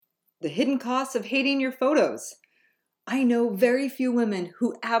the hidden costs of hating your photos. I know very few women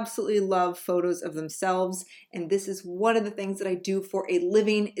who absolutely love photos of themselves, and this is one of the things that I do for a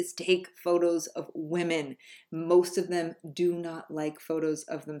living is take photos of women. Most of them do not like photos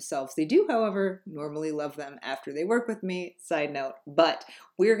of themselves. They do, however, normally love them after they work with me, side note, but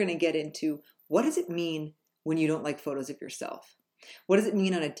we're going to get into what does it mean when you don't like photos of yourself? What does it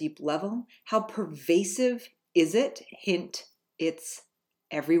mean on a deep level? How pervasive is it? Hint, it's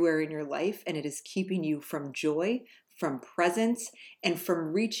everywhere in your life, and it is keeping you from joy, from presence, and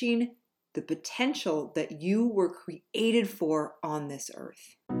from reaching the potential that you were created for on this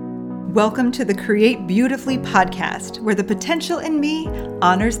earth. Welcome to the Create Beautifully podcast, where the potential in me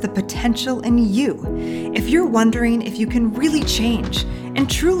honors the potential in you. If you're wondering if you can really change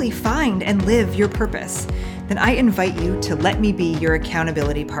and truly find and live your purpose, then I invite you to let me be your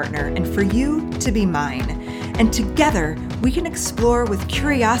accountability partner and for you to be mine. And together, we can explore with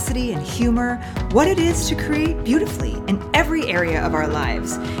curiosity and humor what it is to create beautifully in every area of our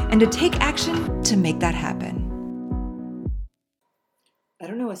lives and to take action to make that happen. I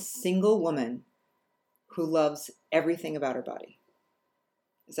don't know a single woman who loves everything about her body.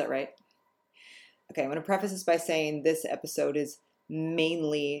 Is that right? Okay, I'm going to preface this by saying this episode is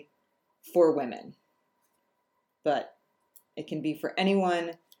mainly for women, but it can be for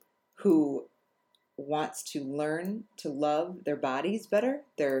anyone who wants to learn to love their bodies better,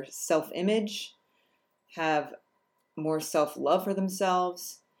 their self-image, have more self-love for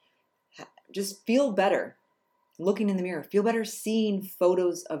themselves, just feel better looking in the mirror, feel better seeing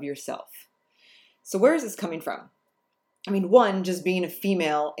photos of yourself. So where is this coming from? I mean, one, just being a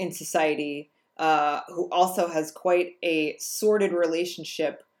female in society who also has quite a sordid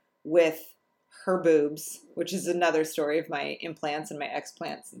relationship with her boobs, which is another story of my implants and my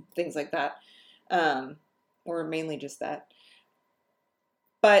explants and things like that. Or mainly just that.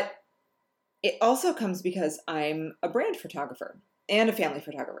 But it also comes because I'm a brand photographer and a family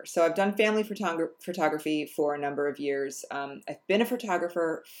photographer. So I've done family photography for a number of years. I've been a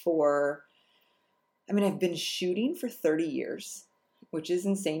photographer I've been shooting for 30 years, which is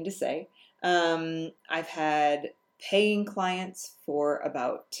insane to say. I've had paying clients for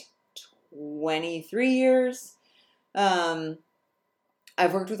about 23 years. I've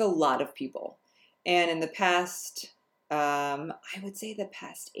worked with a lot of people. And in the past, I would say the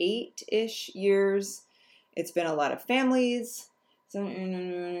past 8-ish years, it's been a lot of families.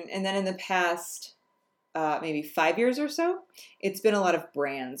 And then in the past, maybe 5 years or so, it's been a lot of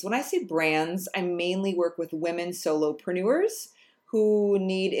brands. When I say brands, I mainly work with women solopreneurs who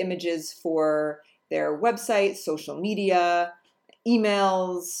need images for their website, social media,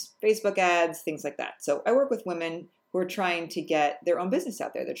 emails, Facebook ads, things like that. So I work with women who are trying to get their own business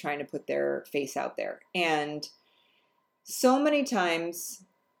out there. They're trying to put their face out there. And so many times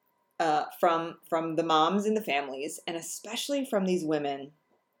from the moms and the families, and especially from these women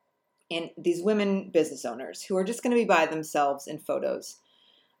and these women business owners who are just going to be by themselves in photos,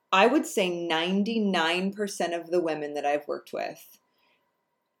 I would say 99% of the women that I've worked with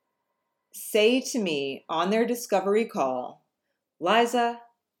say to me on their discovery call, Liza,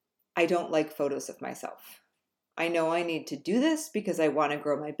 I don't like photos of myself. I know I need to do this because I want to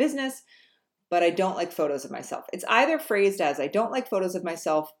grow my business, but I don't like photos of myself. It's either phrased as I don't like photos of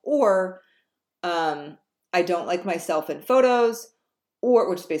myself or I don't like myself in photos, or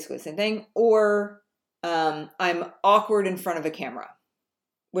which is basically the same thing, or I'm awkward in front of a camera,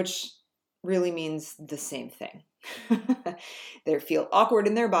 which really means the same thing. They feel awkward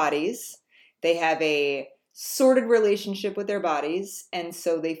in their bodies. They have a sordid relationship with their bodies, and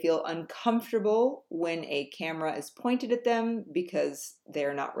so they feel uncomfortable when a camera is pointed at them because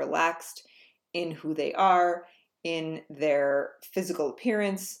they're not relaxed in who they are, in their physical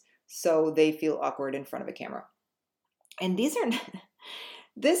appearance, so they feel awkward in front of a camera. And these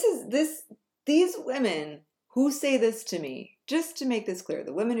women who say this to me, just to make this clear,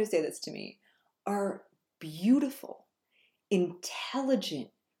 the women who say this to me are beautiful, intelligent,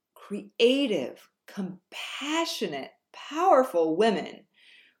 creative, compassionate, powerful women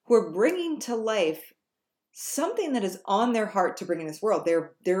who are bringing to life something that is on their heart to bring in this world.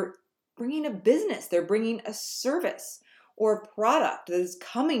 They're bringing a business. They're bringing a service or a product that is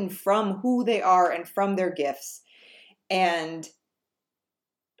coming from who they are and from their gifts. And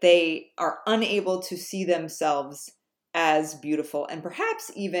they are unable to see themselves as beautiful and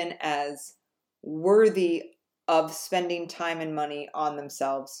perhaps even as worthy of spending time and money on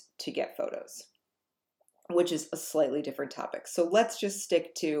themselves to get photos, which is a slightly different topic. So let's just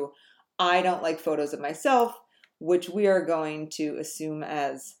stick to I don't like photos of myself, which we are going to assume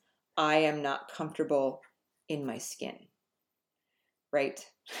as I am not comfortable in my skin, right?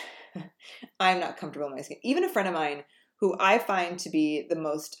 I'm not comfortable in my skin. Even a friend of mine who I find to be the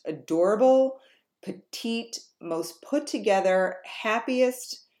most adorable, petite, most put together,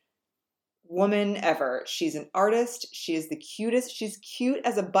 happiest woman ever. She's an artist. She is the cutest. She's cute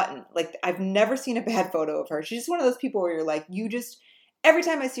as a button. Like, I've never seen a bad photo of her. She's just one of those people where you're like, every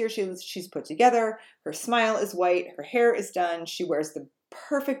time I see her, she's put together. Her smile is white. Her hair is done. She wears the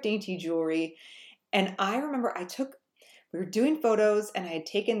perfect dainty jewelry. And I remember we were doing photos, and I had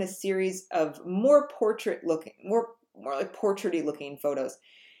taken this series of more like portraity looking photos.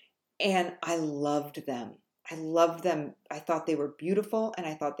 And I loved them. I loved them. I thought they were beautiful, and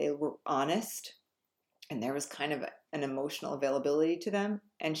I thought they were honest. And there was kind of an emotional availability to them.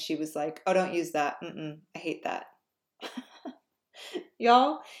 And she was like, "Oh, don't use that. I hate that."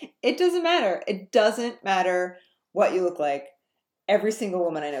 Y'all, it doesn't matter. It doesn't matter what you look like. Every single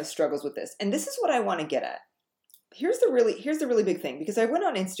woman I know struggles with this. And this is what I want to get at. Here's the really big thing, because I went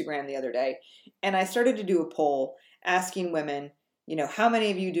on Instagram the other day and I started to do a poll asking women, how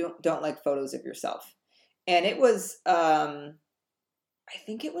many of you don't like photos of yourself? And it was, I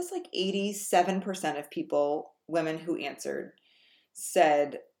think it was like 87% of women who answered,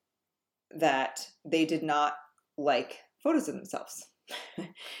 said that they did not like photos of themselves.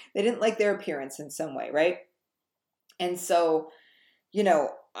 They didn't like their appearance in some way, right? And so,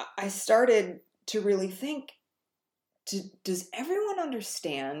 I started to really think, does everyone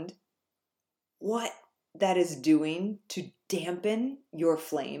understand what that is doing to dampen your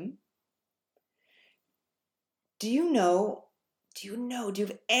flame? Do you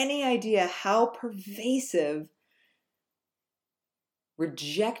have any idea how pervasive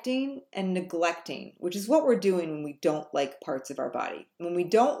rejecting and neglecting, which is what we're doing when we don't like parts of our body, when we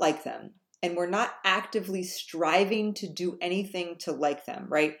don't like them, and we're not actively striving to do anything to like them,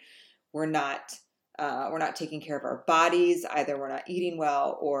 right? We're not taking care of our bodies. Either we're not eating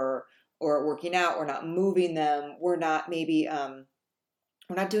well or working out. We're not moving them. We're not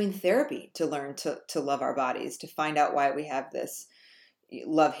we're not doing therapy to learn to love our bodies, to find out why we have this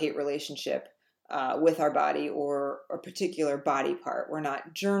love-hate relationship with our body or a particular body part. We're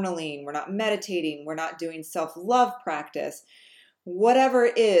not journaling. We're not meditating. We're not doing self-love practice. Whatever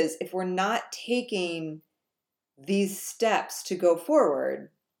it is, if we're not taking these steps to go forward,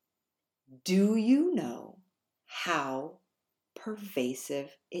 do you know how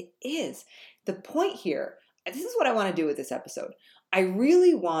pervasive it is? The point here, this is what I want to do with this episode. I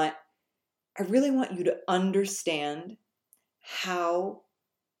really want you to understand how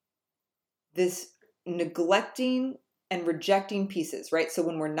this neglecting and rejecting pieces, right? So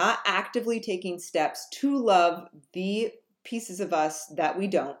when we're not actively taking steps to love the pieces of us that we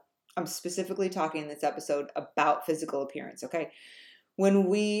don't, I'm specifically talking in this episode about physical appearance, okay? When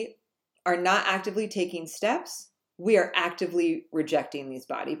we are not actively taking steps, we are actively rejecting these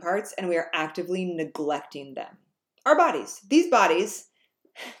body parts, and we are actively neglecting them. Our bodies,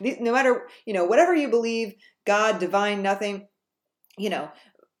 no matter, whatever you believe, God, divine, nothing,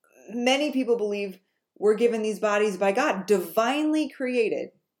 many people believe we're given these bodies by God, divinely created.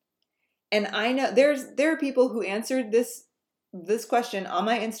 And I know there are people who answered this question on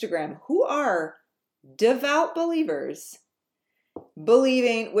my Instagram who are devout believers,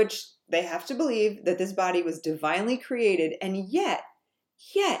 believing, which they have to believe, that this body was divinely created, and yet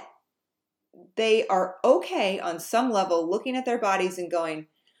they are okay on some level looking at their bodies and going,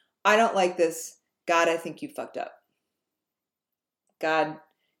 "I don't like this. God, I think you fucked up. God,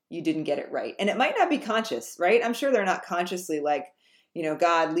 you didn't get it right." And it might not be conscious, right? I'm sure they're not consciously like,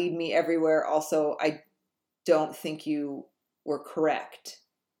 "God, lead me everywhere. Also, I don't think you were correct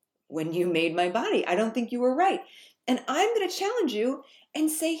when you made my body. I don't think you were right." And I'm going to challenge you and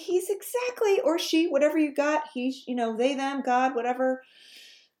say he's exactly, or she, whatever you got, he, they, them, God, whatever.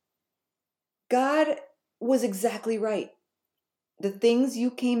 God was exactly right. The things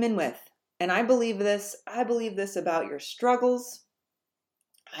you came in with. And I believe this about your struggles.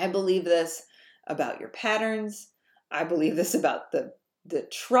 I believe this about your patterns. I believe this about the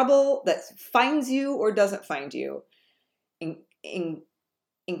trouble that finds you or doesn't find you.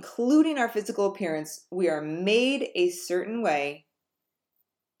 Including our physical appearance, we are made a certain way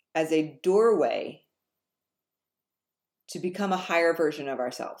as a doorway to become a higher version of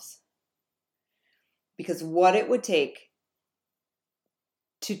ourselves. Because what it would take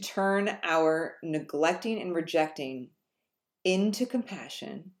to turn our neglecting and rejecting into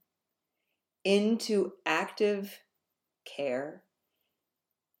compassion, into active care,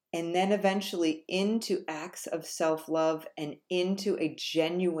 and then eventually into acts of self-love and into a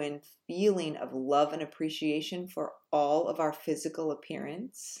genuine feeling of love and appreciation for all of our physical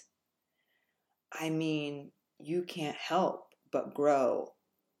appearance. I mean, you can't help but grow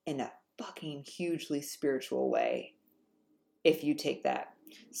in a fucking hugely spiritual way if you take that.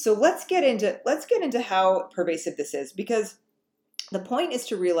 So let's get into how pervasive this is, because the point is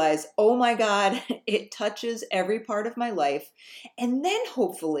to realize, oh my God, it touches every part of my life. And then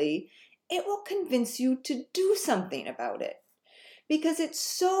hopefully it will convince you to do something about it, because it's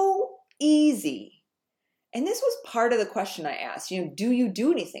so easy. And this was part of the question I asked, do you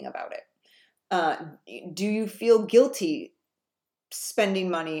do anything about it? Do you feel guilty spending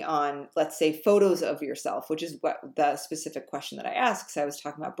money on, let's say, photos of yourself, which is what the specific question that I asked, because I was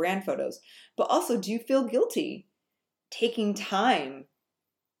talking about brand photos. But also, do you feel guilty taking time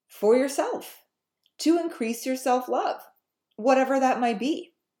for yourself to increase your self-love, whatever that might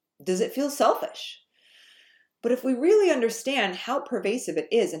be? Does it feel selfish? But if we really understand how pervasive it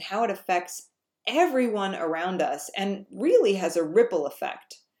is and how it affects everyone around us and really has a ripple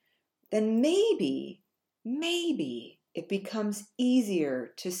effect, then maybe it becomes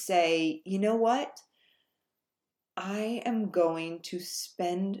easier to say, you know what? I am going to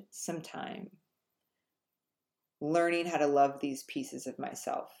spend some time learning how to love these pieces of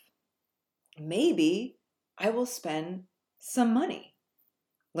myself. Maybe I will spend some money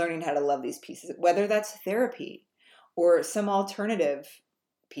learning how to love these pieces, whether that's therapy or some alternative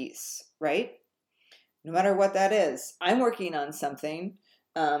piece, right? No matter what that is, I'm working on something,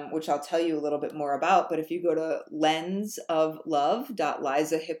 which I'll tell you a little bit more about. But if you go to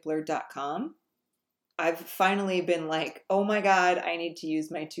lensoflove.lizahippler.com, I've finally been like, oh my God, I need to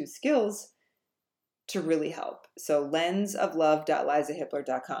use my 2 skills to really help. So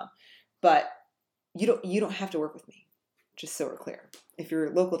lensoflove.lizahippler.com. But you don't have to work with me, just so we're clear. If you're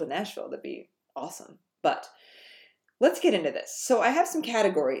local to Nashville, that'd be awesome. But let's get into this. So I have some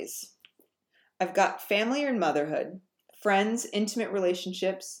categories. I've got family and motherhood, friends, intimate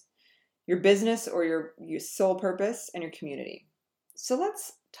relationships, your business or your soul purpose, and your community. So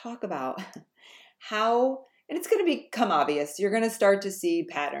let's talk about how, and it's going to become obvious. You're going to start to see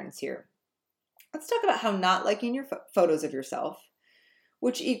patterns here. Let's talk about how not liking your photos of yourself,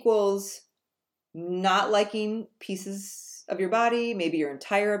 which equals not liking pieces of your body, maybe your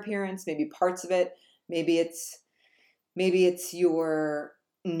entire appearance, maybe parts of it. Maybe it's your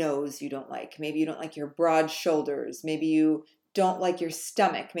nose you don't like. Maybe you don't like your broad shoulders. Maybe you don't like your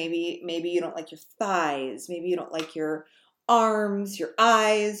stomach. Maybe you don't like your thighs. Maybe you don't like your arms, your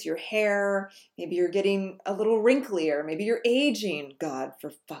eyes, your hair. Maybe you're getting a little wrinklier. Maybe you're aging. God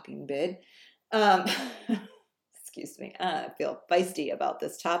for fucking bid. Excuse me. I feel feisty about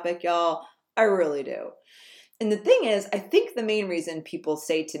this topic, y'all. I really do. And the thing is, I think the main reason people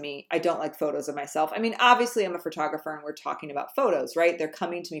say to me, I don't like photos of myself. I mean, obviously I'm a photographer and we're talking about photos, right? They're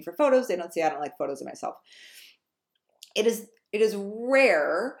coming to me for photos. They don't say I don't like photos of myself. It is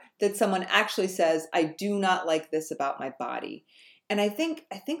rare that someone actually says, I do not like this about my body. And I think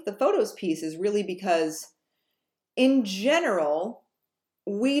the photos piece is really because in general,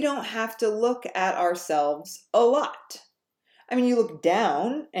 we don't have to look at ourselves a lot. I mean, you look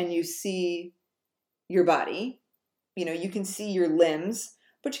down and you see your body. You can see your limbs,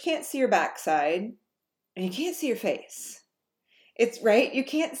 but you can't see your backside and you can't see your face. It's right. You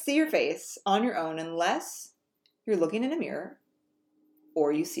can't see your face on your own unless you're looking in a mirror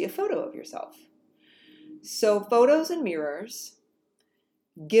or you see a photo of yourself. So photos and mirrors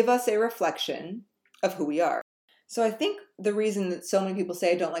give us a reflection of who we are. So I think the reason that so many people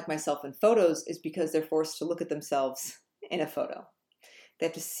say I don't like myself in photos is because they're forced to look at themselves in a photo. They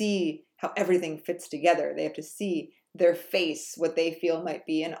have to see how everything fits together. They have to see their face, what they feel might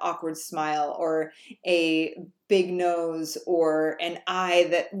be an awkward smile or a big nose or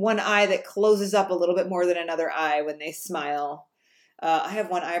one eye that closes up a little bit more than another eye when they smile. I have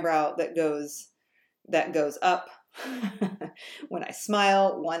one eyebrow that goes up. When I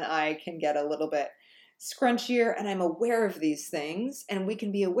smile, one eye can get a little bit scrunchier, and I'm aware of these things, and we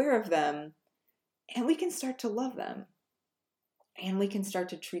can be aware of them, and we can start to love them, and we can start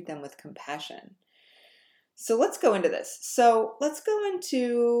to treat them with compassion. So let's go into this. So let's go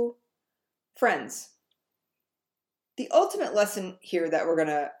into friends. The ultimate lesson here that we're going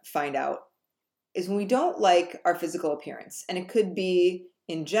to find out is when we don't like our physical appearance, and it could be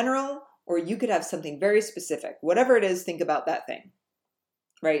in general, or you could have something very specific. Whatever it is, think about that thing,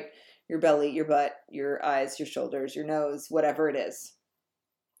 right? Your belly, your butt, your eyes, your shoulders, your nose, whatever it is.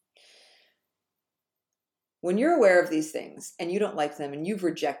 When you're aware of these things and you don't like them and you've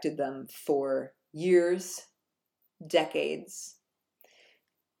rejected them for years, decades,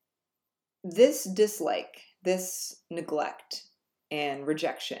 this dislike, this neglect and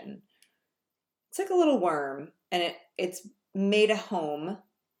rejection, it's like a little worm, and it's made a home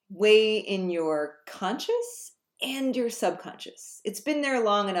way in your conscious and your subconscious. It's been there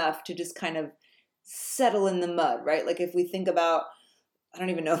long enough to just kind of settle in the mud, right? Like if we think about, I don't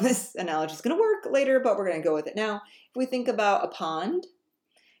even know if this analogy is going to work later, but we're going to go with it now. If we think about a pond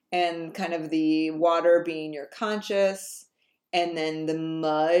and kind of the water being your conscious and then the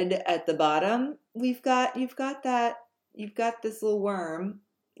mud at the bottom, you've got this little worm,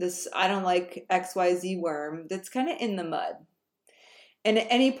 this I don't like XYZ worm that's kind of in the mud. And at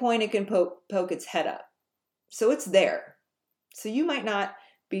any point it can poke its head up. So it's there. So you might not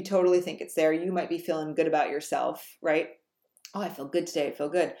be totally think it's there. You might be feeling good about yourself, right? Oh, I feel good today. I feel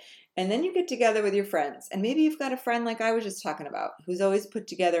good. And then you get together with your friends. And maybe you've got a friend like I was just talking about, who's always put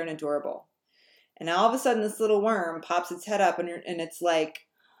together and adorable. And all of a sudden this little worm pops its head up and it's like,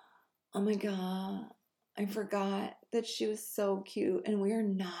 oh my God, I forgot that she was so cute. And we are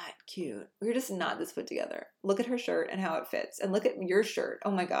not cute. We're just not this put together. Look at her shirt and how it fits. And look at your shirt.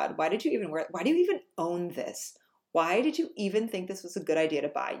 Oh my God, why did you even wear it? Why do you even own this? Why did you even think this was a good idea to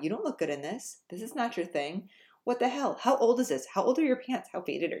buy? You don't look good in this. This is not your thing. What the hell? How old is this? How old are your pants? How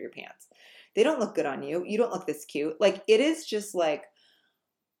faded are your pants? They don't look good on you. You don't look this cute. Like it is just like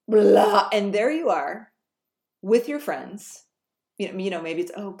blah. And there you are with your friends. You know, maybe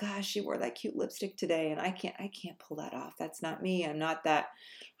it's, oh gosh, she wore that cute lipstick today and I can't pull that off. That's not me. I'm not that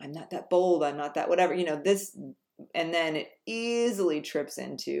bold. I'm not that whatever, you know, this, and then it easily trips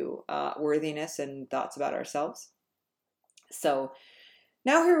into worthiness and thoughts about ourselves. So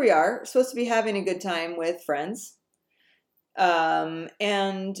now here we are, supposed to be having a good time with friends.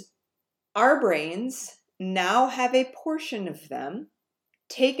 And our brains now have a portion of them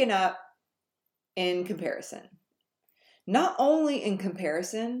taken up in comparison. Not only in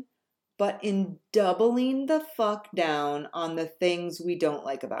comparison, but in doubling the fuck down on the things we don't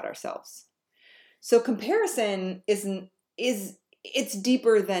like about ourselves. So comparison it's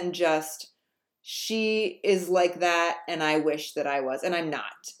deeper than just she is like that and I wish that I was and I'm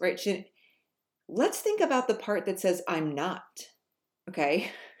not, right? Let's think about the part that says I'm not.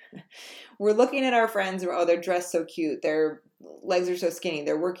 Okay? We're looking at our friends, oh, they're dressed so cute. Their legs are so skinny.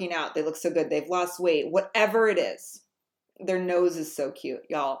 They're working out. They look so good. They've lost weight. Whatever it is. Their nose is so cute.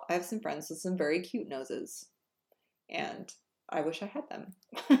 Y'all, I have some friends with some very cute noses. And I wish I had them.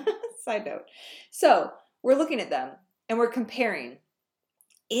 Side note. So we're looking at them and we're comparing.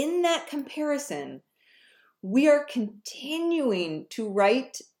 In that comparison, we are continuing to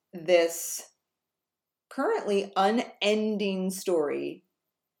write this currently unending story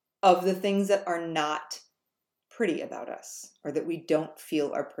of the things that are not pretty about us or that we don't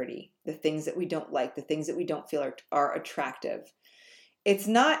feel are pretty, the things that we don't like, the things that we don't feel are attractive. It's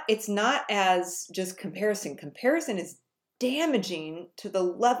not as just comparison. Comparison is damaging to the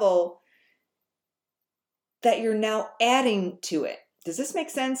level that you're now adding to it. Does this make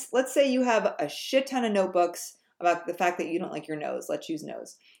sense? Let's say you have a shit ton of notebooks about the fact that you don't like your nose. Let's use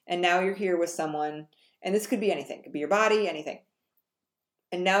nose. And now you're here with someone, and this could be anything. It could be your body, anything.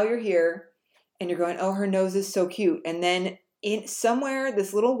 And now you're here and you're going, oh, her nose is so cute. And then in somewhere,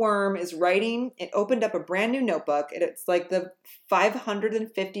 this little worm is writing. It opened up a brand new notebook. It's like the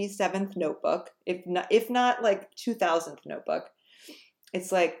 557th notebook, if not like 2000th notebook.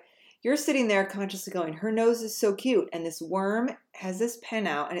 It's like you're sitting there consciously going, her nose is so cute. And this worm has this pen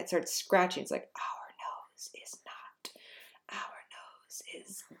out and it starts scratching. It's like, our nose is not. Our nose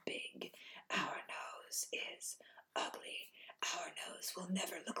is big. Our nose is ugly. Our nose will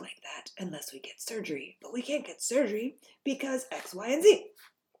never look like that unless we get surgery. But we can't get surgery because X, Y, and Z.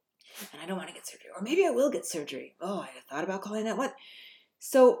 And I don't want to get surgery. Or maybe I will get surgery. Oh, I thought about calling that one.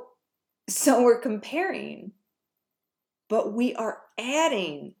 So we're comparing, but we are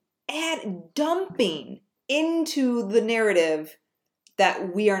dumping into the narrative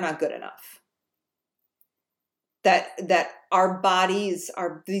that we are not good enough. That our bodies,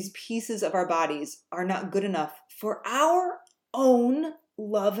 these pieces of our bodies are not good enough for our own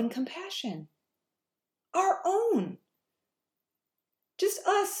love and compassion. Our own. Just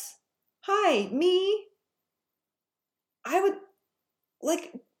us. Hi, me. I would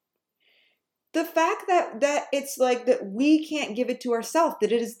like the fact that it's like that we can't give it to ourselves,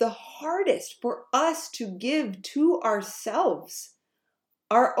 that it is the hardest for us to give to ourselves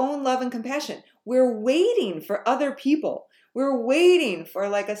our own love and compassion. We're waiting for other people. We're waiting for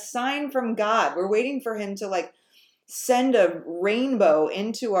like a sign from God. We're waiting for him to like send a rainbow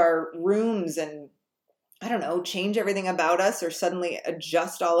into our rooms and, I don't know, change everything about us or suddenly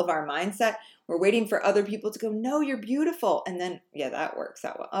adjust all of our mindset. We're waiting for other people to go, no, you're beautiful. And then, yeah, that works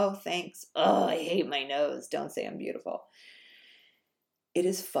out well. Oh, thanks. Oh, I hate my nose. Don't say I'm beautiful. It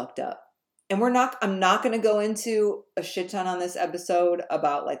is fucked up. And I'm not going to go into a shit ton on this episode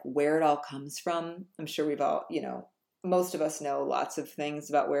about like where it all comes from. I'm sure we've all, most of us know lots of things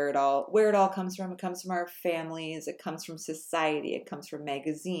about where it all comes from. It comes from our families, it comes from society, it comes from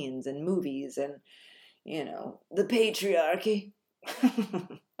magazines and movies and, the patriarchy.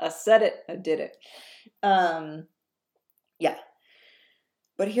 I said it, I did it. Yeah.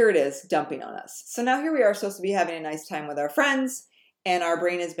 But here it is dumping on us. So now here we are supposed to be having a nice time with our friends, and our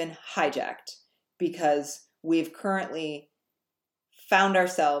brain has been hijacked because we've currently found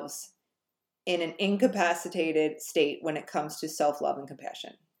ourselves in an incapacitated state when it comes to self-love and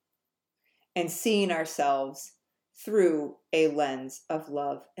compassion, and seeing ourselves through a lens of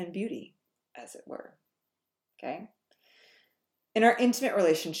love and beauty, as it were. Okay? In our intimate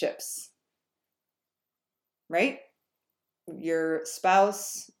relationships, right? Your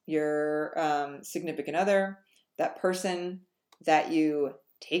spouse, your significant other, that person that you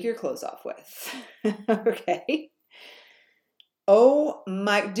take your clothes off with. Okay? Oh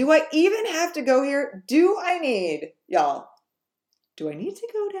my, do I even have to go here? Do I need to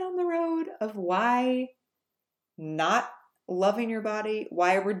go down the road of why not loving your body,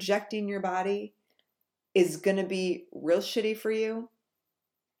 why rejecting your body is going to be real shitty for you?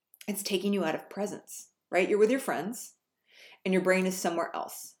 It's taking you out of presence, right? You're with your friends and your brain is somewhere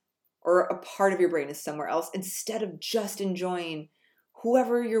else, or a part of your brain is somewhere else, instead of just enjoying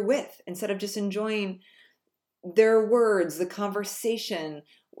whoever you're with, instead of just enjoying their words, the conversation.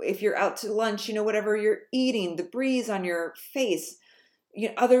 If you're out to lunch, whatever you're eating, the breeze on your face,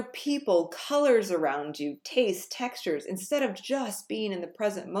 other people, colors around you, taste, textures. Instead of just being in the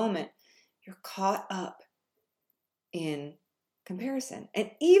present moment, you're caught up in comparison. And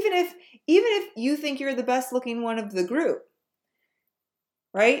even if you think you're the best looking one of the group,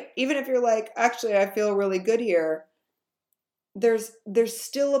 right? Even if you're like, actually, I feel really good here, there's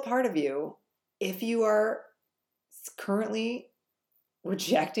still a part of you, if you are currently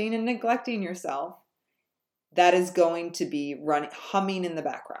rejecting and neglecting yourself, that is going to be humming in the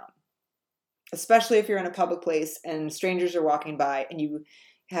background. Especially if you're in a public place and strangers are walking by and you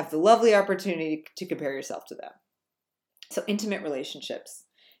have the lovely opportunity to compare yourself to them. So intimate relationships,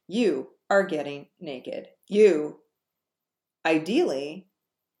 you are getting naked. You, ideally,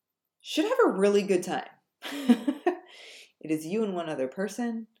 should have a really good time. It is you and one other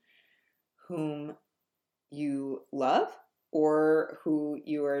person whom you love or who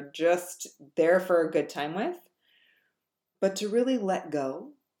you are just there for a good time with, but to really let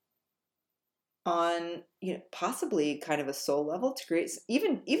go on, possibly kind of a soul level, to create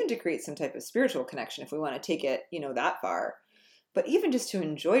even to create some type of spiritual connection if we want to take it, that far, but even just to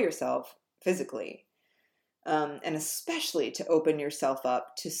enjoy yourself physically, and especially to open yourself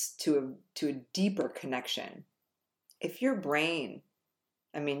up to a deeper connection. If your brain,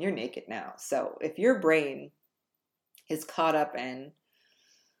 you're naked now, so if your brain is caught up in,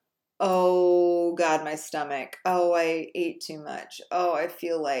 oh God, my stomach, oh, I ate too much, oh, I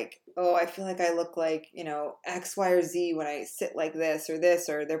feel like I look like, X, Y, or Z when I sit like this, or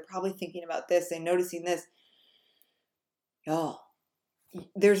they're probably thinking about this, they're noticing this. Y'all,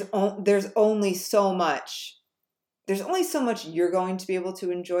 there's only so much you're going to be able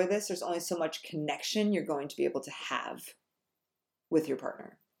to enjoy this. There's only so much connection you're going to be able to have with your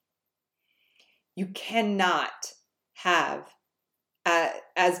partner. You cannot have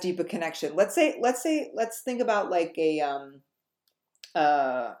as deep a connection. Let's think about like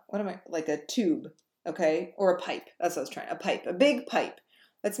like a tube, okay? Or a pipe. That's what I was trying. A big pipe.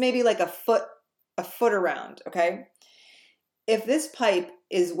 That's maybe like a foot around, okay? If this pipe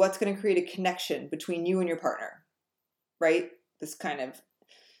is what's going to create a connection between you and your partner, right? This kind of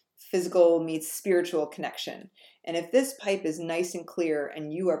physical meets spiritual connection. And if this pipe is nice and clear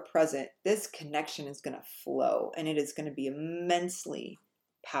and you are present, this connection is going to flow and it is going to be immensely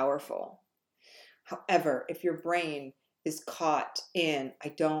powerful. However, if your brain is caught in, I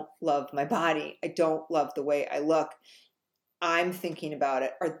don't love my body, I don't love the way I look, I'm thinking about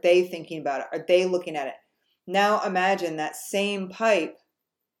it, are they thinking about it, are they looking at it? Now imagine that same pipe,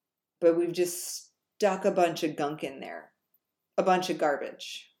 but we've just stuck a bunch of gunk in there, a bunch of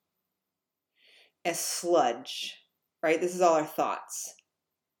garbage, as sludge, right? This is all our thoughts.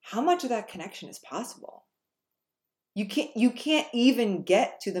 How much of that connection is possible? You can't even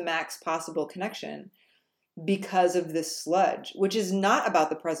get to the max possible connection because of this sludge, which is not about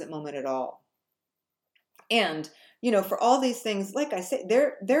the present moment at all. And, for all these things, like I say,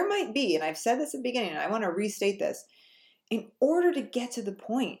 there might be, and I've said this at the beginning, and I want to restate this, in order to get to the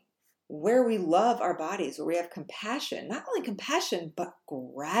point where we love our bodies, where we have compassion, not only compassion, but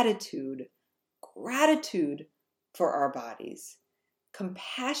gratitude for our bodies,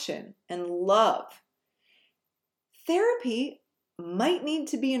 compassion, and love, therapy might need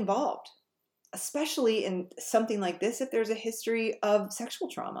to be involved, especially in something like this if there's a history of sexual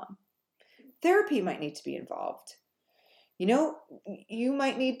trauma. Therapy might need to be involved. You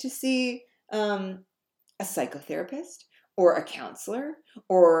might need to see a psychotherapist or a counselor,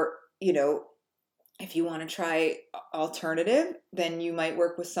 or, if you want to try alternative, then you might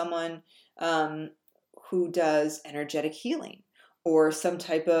work with someone who does energetic healing or some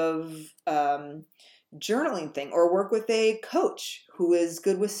type of journaling thing, or work with a coach who is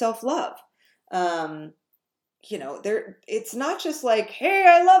good with self-love. It's not just like, hey,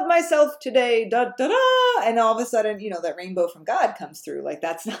 I love myself today, da da da, and all of a sudden, that rainbow from God comes through. Like,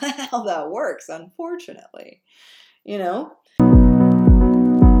 that's not how that works, unfortunately.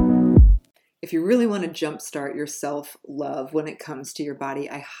 If you really want to jumpstart your self-love when it comes to your body,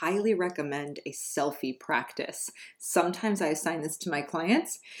 I highly recommend a selfie practice. Sometimes I assign this to my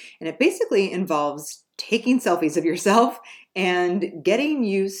clients, and it basically involves taking selfies of yourself and getting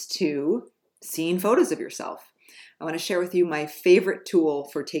used to seeing photos of yourself. I want to share with you my favorite tool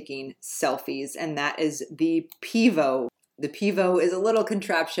for taking selfies, and that is the Pivo. The Pivo is a little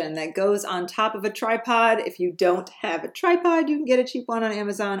contraption that goes on top of a tripod. If you don't have a tripod, you can get a cheap one on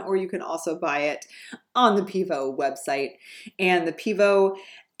Amazon, or you can also buy it on the Pivo website. And the Pivo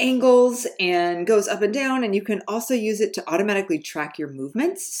angles and goes up and down, and you can also use it to automatically track your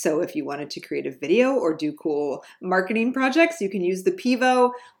movements. So if you wanted to create a video or do cool marketing projects, you can use the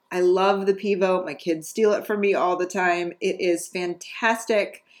Pivo. I love the Pivo. My kids steal it from me all the time. It is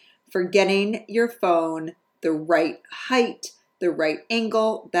fantastic for getting your phone the right height, the right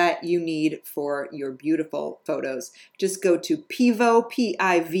angle that you need for your beautiful photos. Just go to Pivo,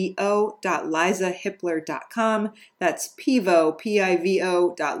 Pivo.lizahippler.com. That's Pivo,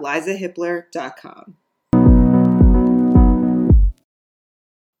 Pivo.lizahippler.com.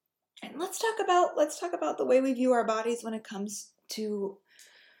 And let's talk about the way we view our bodies when it comes to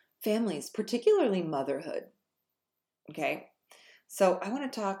families, particularly motherhood. Okay? So I want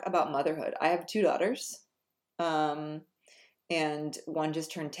to talk about motherhood. I have 2 daughters. And one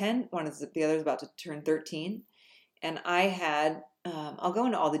just turned 10, the other is about to turn 13. And I had, I'll go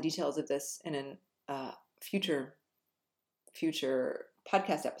into all the details of this in a future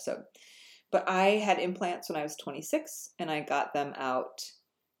podcast episode. But I had implants when I was 26, and I got them out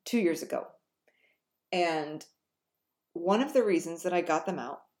 2 years ago. And one of the reasons that I got them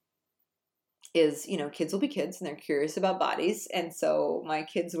out is, kids will be kids and they're curious about bodies. And so my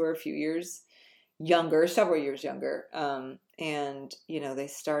kids were a few years younger, several years younger. And, they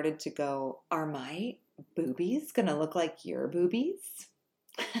started to go, are my boobies going to look like your boobies?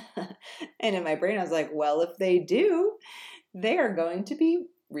 And in my brain, I was like, well, if they do, they are going to be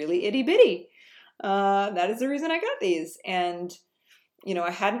really itty bitty. That is the reason I got these. And,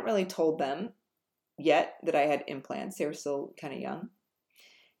 I hadn't really told them yet that I had implants. They were still kind of young.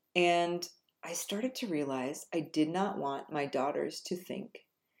 And I started to realize I did not want my daughters to think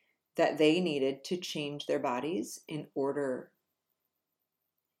that they needed to change their bodies in order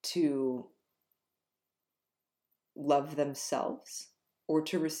to love themselves or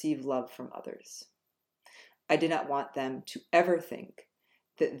to receive love from others. I did not want them to ever think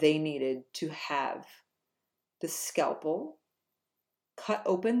that they needed to have the scalpel cut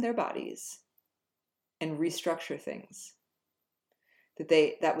open their bodies and restructure things.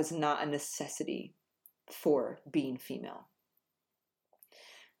 That was not a necessity for being female.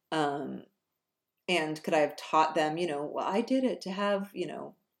 And could I have taught them, well, I did it to have,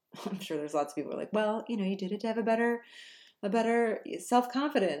 I'm sure there's lots of people who are like, well, you did it to have a better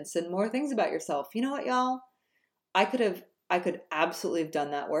self-confidence and more things about yourself. You know what, y'all? I could absolutely have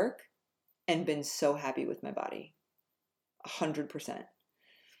done that work and been so happy with my body. 100%.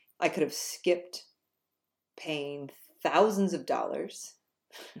 I could have skipped paying thousands of dollars.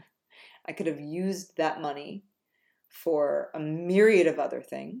 I could have used that money for a myriad of other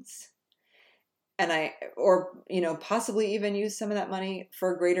things. And possibly even use some of that money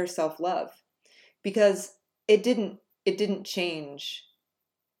for greater self-love, because it didn't change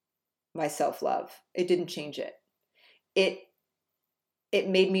my self-love. It didn't change it. It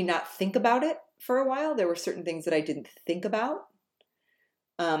made me not think about it for a while. There were certain things that I didn't think about.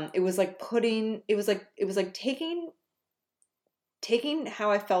 It was like taking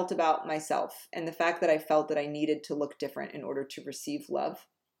how I felt about myself and the fact that I felt that I needed to look different in order to receive love,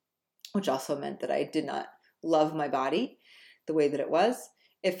 which also meant that I did not love my body the way that it was.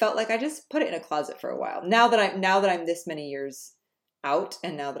 It felt like I just put it in a closet for a while. Now that I'm this many years out,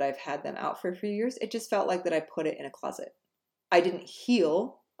 and now that I've had them out for a few years, it just felt like that I put it in a closet. I didn't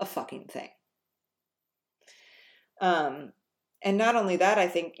heal a fucking thing. And not only that, I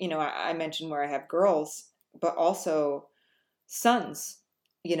think, I mentioned where I have girls, but also sons.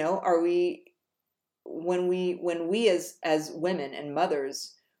 Are we, when we as women and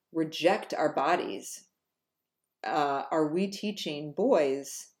mothers reject our bodies, are we teaching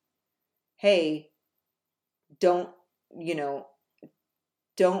boys, hey, don't, you know,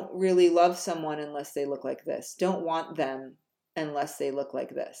 don't really love someone unless they look like this. Don't want them unless they look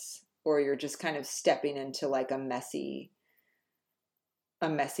like this. Or you're just kind of stepping into like a messy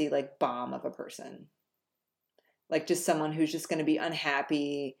like bomb of a person. Like just someone who's just going to be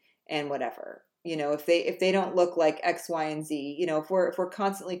unhappy and whatever. If they don't look like X, Y, and Z, if we're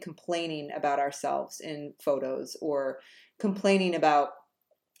constantly complaining about ourselves in photos, or complaining about,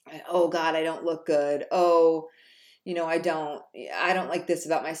 oh God, I don't look good. Oh, I don't like this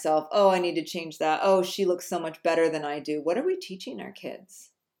about myself. Oh, I need to change that. Oh, she looks so much better than I do. What are we teaching our kids?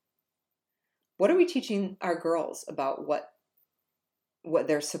 What are we teaching our girls about what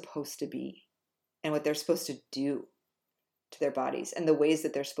they're supposed to be and what they're supposed to do to their bodies, and the ways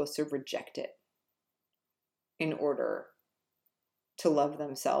that they're supposed to reject it in order to love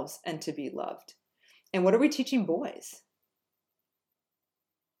themselves and to be loved? And what are we teaching boys?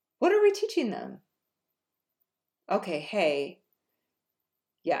 What are we teaching them? Okay, hey,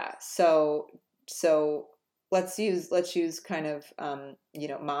 yeah, so let's use kind of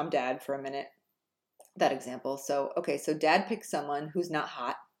mom dad for a minute, that example. So okay, so dad picks someone who's not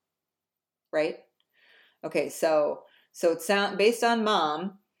hot, right? Okay, so it's based on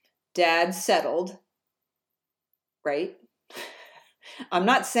mom, dad settled, right? I'm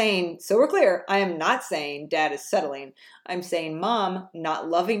not saying, so we're clear, I am not saying dad is settling. I'm saying mom not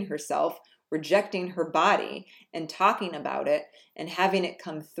loving herself, rejecting her body and talking about it and having it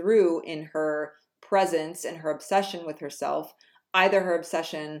come through in her presence and her obsession with herself, either her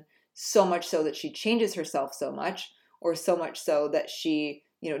obsession so much so that she changes herself so much, or so much so that she,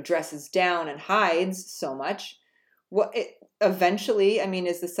 dresses down and hides so much. Eventually, I mean,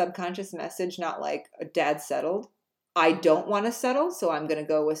 is the subconscious message not like, a dad settled? I don't want to settle, so I'm going to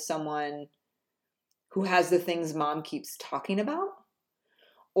go with someone who has the things mom keeps talking about.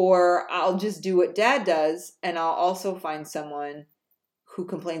 Or I'll just do what dad does, and I'll also find someone who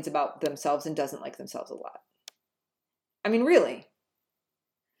complains about themselves and doesn't like themselves a lot. I mean, really.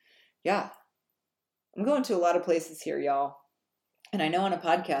 Yeah. I'm going to a lot of places here, y'all. And I know on a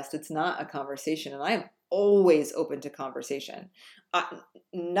podcast, it's not a conversation, and I am always open to conversation.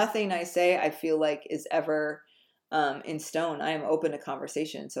 Nothing I say, I feel like, is ever in stone. I am open to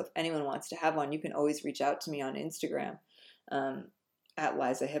conversation. So if anyone wants to have one, you can always reach out to me on Instagram at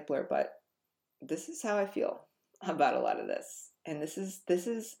Liza Hippler. But this is how I feel about a lot of this. And this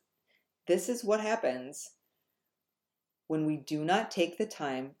is what happens when we do not take the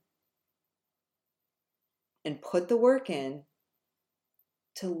time and put the work in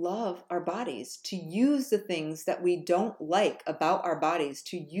to love our bodies, to use the things that we don't like about our bodies,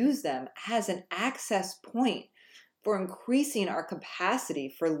 to use them as an access point for increasing our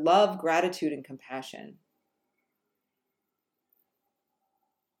capacity for love, gratitude, and compassion.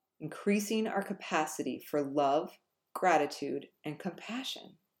 Increasing our capacity for love, gratitude, and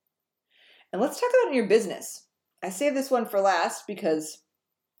compassion. And let's talk about in your business. I saved this one for last because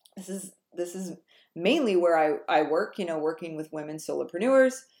this is mainly where I work, working with women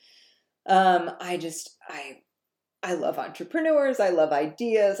solopreneurs. I love entrepreneurs. I love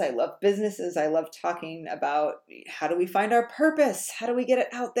ideas. I love businesses. I love talking about, how do we find our purpose? How do we get it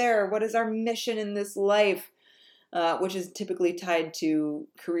out there? What is our mission in this life? Which is typically tied to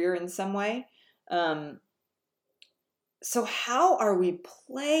career in some way. So how are we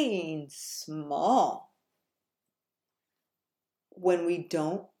playing small when we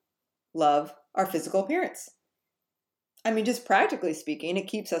don't love our physical appearance? I mean, just practically speaking, it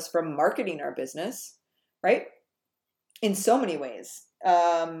keeps us from marketing our business, right? In so many ways.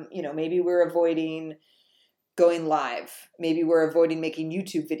 Maybe we're avoiding going live. Maybe we're avoiding making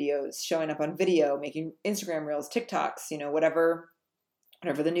YouTube videos, showing up on video, making Instagram reels, TikToks, whatever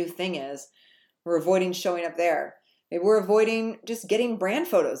the new thing is. We're avoiding showing up there. Maybe we're avoiding just getting brand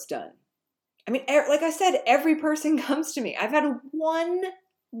photos done. I mean, like I said, every person comes to me. I've had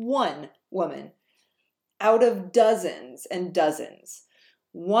one woman out of dozens and dozens,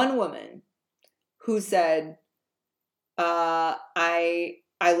 one woman who said,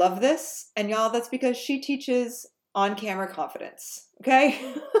 I love this. And y'all, that's because she teaches on-camera confidence.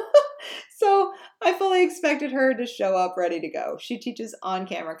 Okay. So I fully expected her to show up ready to go. She teaches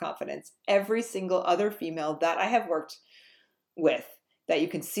on-camera confidence. Every single other female that I have worked with, that you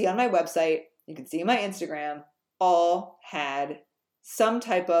can see on my website, you can see on my Instagram, all had some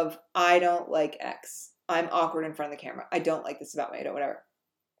type of, I don't like X. I'm awkward in front of the camera. I don't like this about me. I don't, whatever.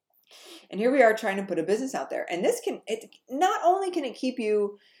 And here we are trying to put a business out there. And not only can it keep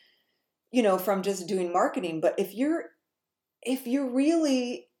you, from just doing marketing, but if you're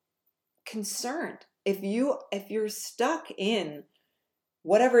really concerned, if you're stuck in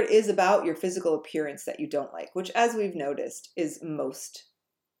whatever it is about your physical appearance that you don't like, which as we've noticed is most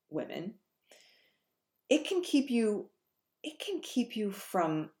women, it can keep you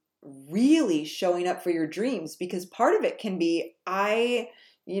from really showing up for your dreams, because part of it can be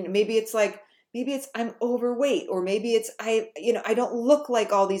maybe it's I'm overweight, or maybe it's I don't look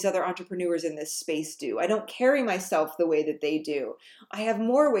like all these other entrepreneurs in this space do. I don't carry myself the way that they do. I have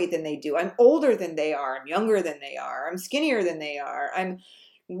more weight than they do. I'm older than they are. I'm younger than they are. I'm skinnier than they are. I'm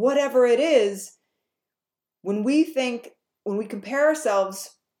whatever it is. When we compare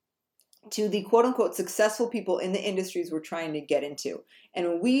ourselves to the quote unquote successful people in the industries we're trying to get into,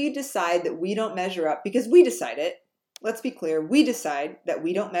 and we decide that we don't measure up because we decide it, let's be clear, we decide that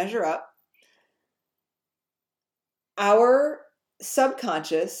we don't measure up, our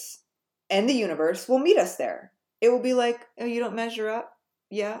subconscious and the universe will meet us there. It will be like, oh, you don't measure up?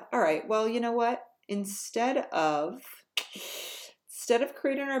 Yeah. All right. Well, you know what? Instead of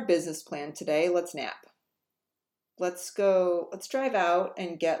creating our business plan today, let's nap. Let's drive out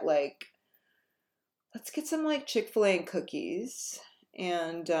and let's get some Chick-fil-A and cookies.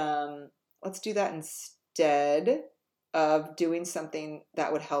 And let's do that instead of doing something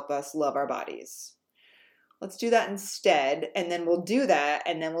that would help us love our bodies. Let's do that instead. And then we'll do that.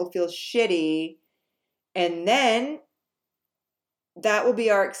 And then we'll feel shitty. And then that will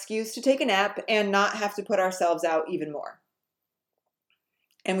be our excuse to take a nap and not have to put ourselves out even more.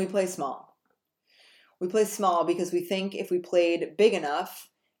 And we play small. We play small because we think if we played big enough,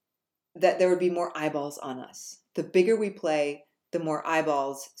 that there would be more eyeballs on us. The bigger we play, the more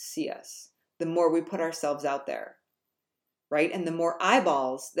eyeballs see us. The more we put ourselves out there, right? And the more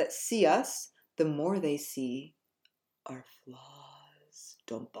eyeballs that see us, the more they see our flaws.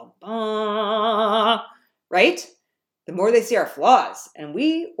 Dum, bum, bum. Right? The more they see our flaws. And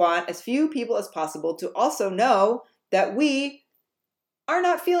we want as few people as possible to also know that we are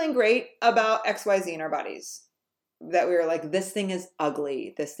not feeling great about XYZ in our bodies. That we were like, this thing is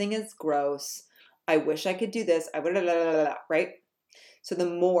ugly. This thing is gross. I wish I could do this. Right? So the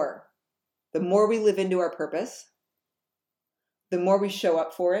more we live into our purpose, the more we show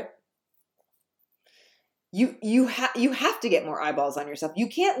up for it. You have to get more eyeballs on yourself. You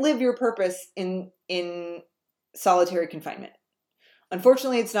can't live your purpose in solitary confinement.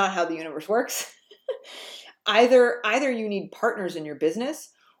 Unfortunately, it's not how the universe works. Either you need partners in your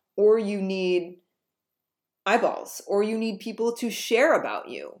business, or you need eyeballs, or you need people to share about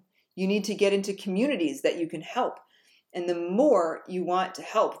you. You need to get into communities that you can help. And the more you want to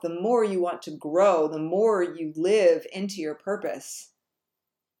help, the more you want to grow, the more you live into your purpose,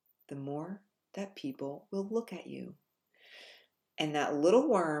 the more that people will look at you. And that little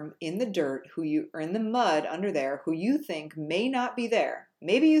worm in the dirt or in the mud under there, who you think may not be there.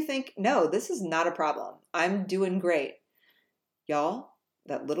 Maybe you think, no, this is not a problem. I'm doing great. Y'all,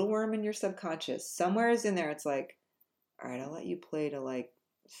 that little worm in your subconscious, somewhere is in there. It's like, all right, I'll let you play to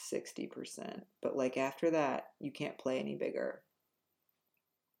 60%. But after that, you can't play any bigger.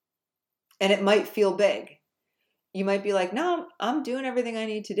 And it might feel big. You might be like, no, I'm doing everything I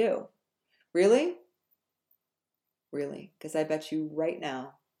need to do. Really? Really? Because I bet you right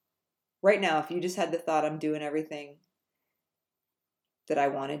now, if you just had the thought, I'm doing everything that I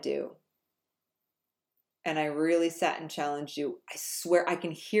want to do, and I really sat and challenged you, I swear I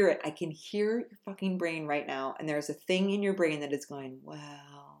can hear it. I can hear your fucking brain right now. And there's a thing in your brain that is going,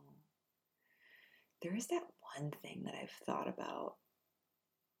 well, there is that one thing that I've thought about,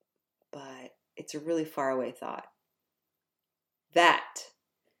 but it's a really far away thought. That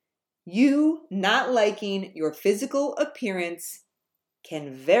you not liking your physical appearance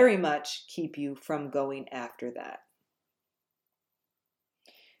can very much keep you from going after that.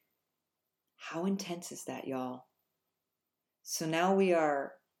 How intense is that, y'all? So now we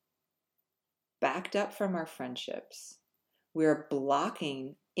are backed up from our friendships. We are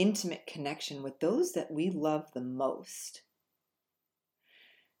blocking intimate connection with those that we love the most.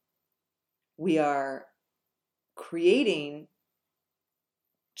 We are creating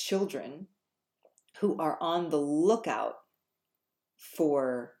children who are on the lookout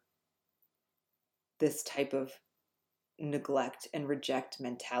for this type of neglect and reject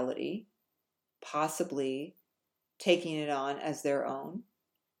mentality, possibly taking it on as their own.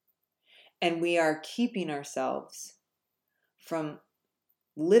 And we are keeping ourselves from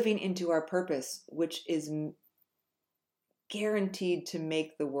living into our purpose, which is guaranteed to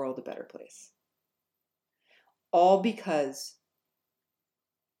make the world a better place. all because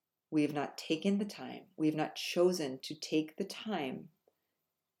we have not taken the time, we have not chosen to take the time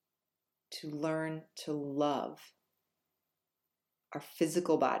to learn to love our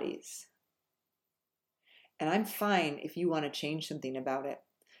physical bodies. And I'm fine if you want to change something about it,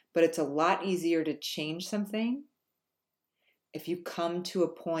 but it's a lot easier to change something if you come to a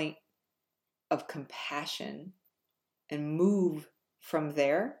point of compassion and move from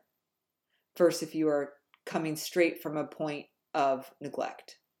there versus if you are coming straight from a point of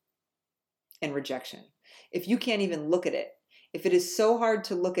neglect and rejection. If you can't even look at it, if it is so hard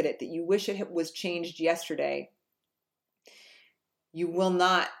to look at it that you wish it was changed yesterday, you will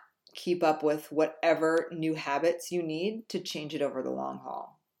not keep up with whatever new habits you need to change it over the long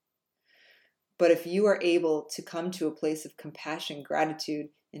haul. But if you are able to come to a place of compassion, gratitude,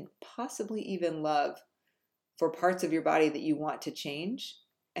 and possibly even love for parts of your body that you want to change,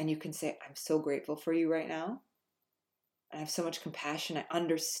 and you can say, I'm so grateful for you right now. I have so much compassion. I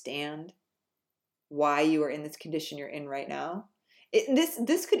understand why you are in this condition you're in right now.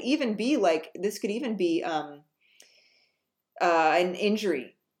 This could even be an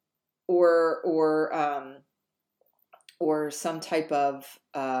injury or some type of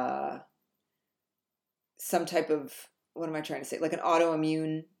what am I trying to say? Like an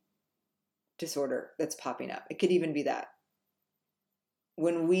autoimmune disorder that's popping up. It could even be that.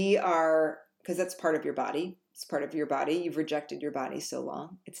 When we are, because that's part of your body. It's part of your body. You've rejected your body so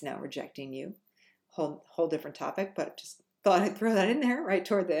long. It's now rejecting you. Whole different topic, but just thought I'd throw that in there right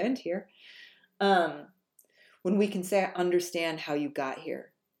toward the end here. When we can say, I understand how you got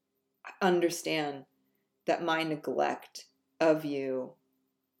here. I understand that my neglect of you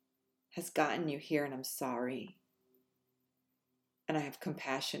has gotten you here, and I'm sorry. And I have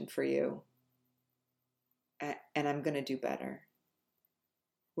compassion for you. And I'm going to do better.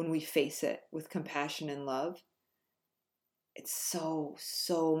 When we face it with compassion and love, it's so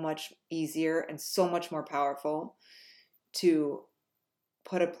much easier and so much more powerful to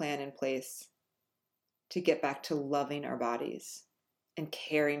put a plan in place to get back to loving our bodies and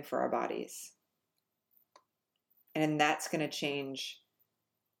caring for our bodies. And that's going to change.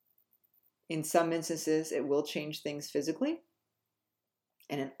 In some instances, it will change things physically.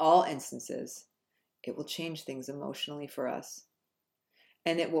 And in all instances, it will change things emotionally for us.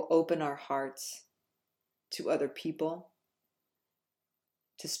 And it will open our hearts to other people,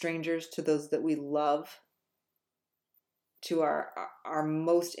 to strangers, to those that we love, to our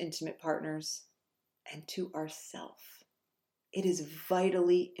most intimate partners, and to ourselves. It is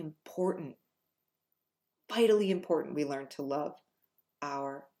vitally important we learn to love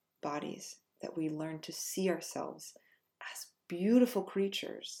our bodies, that we learn to see ourselves as beautiful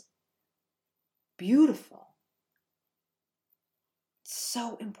creatures. Beautiful.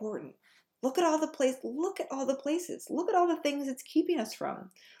 So important. Look at all the places. Look at all the things it's keeping us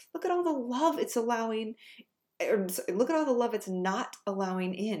from. Look at all the love it's allowing, or look at all the love it's not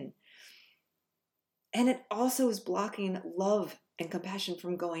allowing in. And it also is blocking love and compassion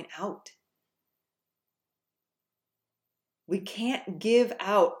from going out. We can't give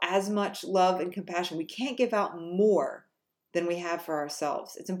out as much love and compassion. We can't give out more than we have for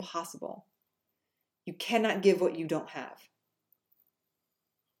ourselves. It's impossible. You cannot give what you don't have.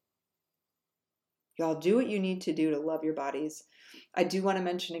 Y'all do what you need to do to love your bodies. I do want to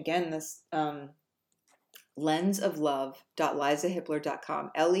mention again this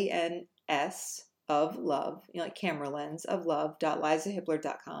lensoflove.lizahippler.com. LENS of love, like camera lens of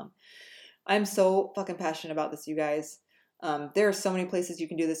love.lizahippler.com. I'm so fucking passionate about this, you guys. There are so many places you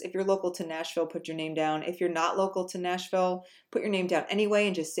can do this. If you're local to Nashville, put your name down. If you're not local to Nashville, put your name down anyway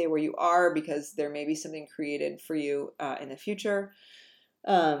and just say where you are, because there may be something created for you in the future.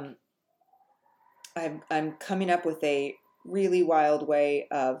 I'm coming up with a really wild way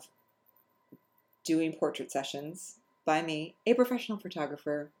of doing portrait sessions by me, a professional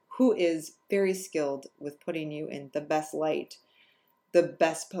photographer who is very skilled with putting you in the best light, the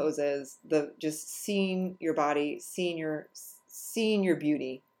best poses, just seeing your body, seeing your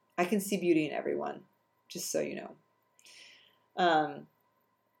beauty. I can see beauty in everyone, just so you know.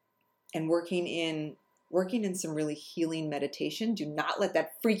 And working in some really healing meditation. Do not let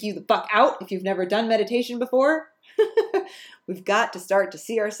that freak you the fuck out if you've never done meditation before. We've got to start to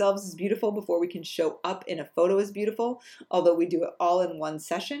see ourselves as beautiful before we can show up in a photo as beautiful, although we do it all in one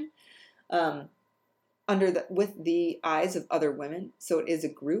session. With the eyes of other women. So it is a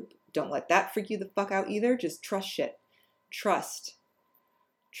group. Don't let that freak you the fuck out either. Just trust shit. Trust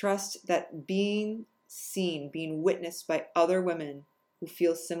that being seen, being witnessed by other women who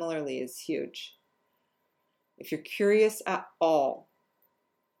feel similarly is huge. If you're curious at all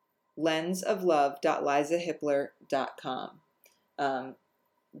lensoflove.lizahippler.com.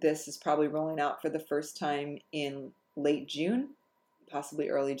 This is probably rolling out for the first time in late June, possibly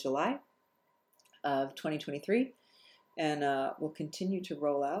early July of 2023, and will continue to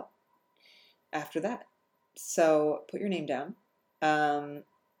roll out after that. So put your name down.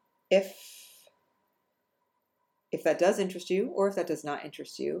 If that does interest you, or if that does not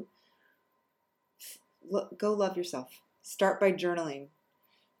interest you, go love yourself. Start by journaling.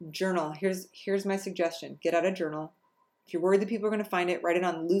 Journal. Here's my suggestion. Get out a journal. If you're worried that people are going to find it, write it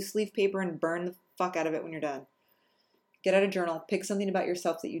on loose leaf paper and burn the fuck out of it when you're done. Get out a journal. Pick something about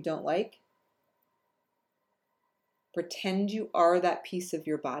yourself that you don't like. Pretend you are that piece of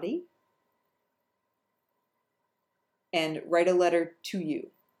your body. And write a letter to you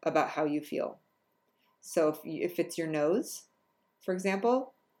about how you feel. So if it's your nose, for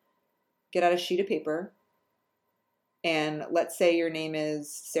example, get out a sheet of paper, and let's say your name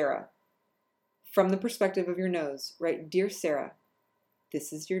is Sarah. From the perspective of your nose, write, "Dear Sarah,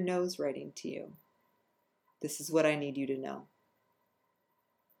 this is your nose writing to you. This is what I need you to know."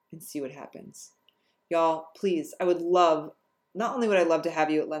 And see what happens. Y'all, please, I would love, not only would I love to have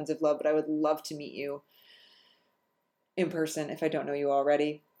you at Lens of Love, but I would love to meet you in person if I don't know you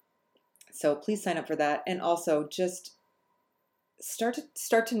already. So please sign up for that. And also just start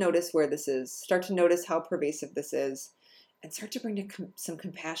to notice where this is. Start to notice how pervasive this is. And start to bring some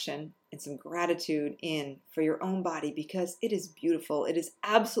compassion and some gratitude in for your own body, because it is beautiful. It is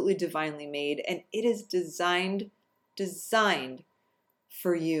absolutely divinely made, and it is designed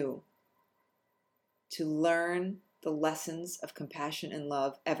for you to learn the lessons of compassion and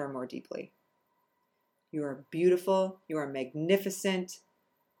love ever more deeply. You are beautiful. You are magnificent.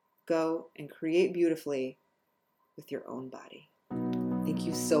 Go and create beautifully with your own body. Thank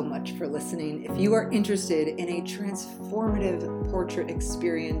you so much for listening. If you are interested in a transformative portrait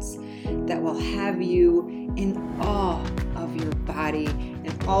experience that will have you in awe of your body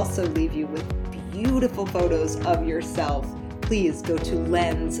and also leave you with beautiful photos of yourself, please go to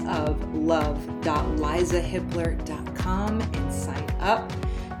lensoflove.lizahippler.com and sign up.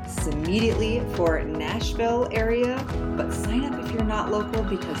 This is immediately for Nashville area, but sign up if you're not local,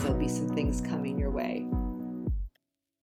 because there'll be some things coming your way.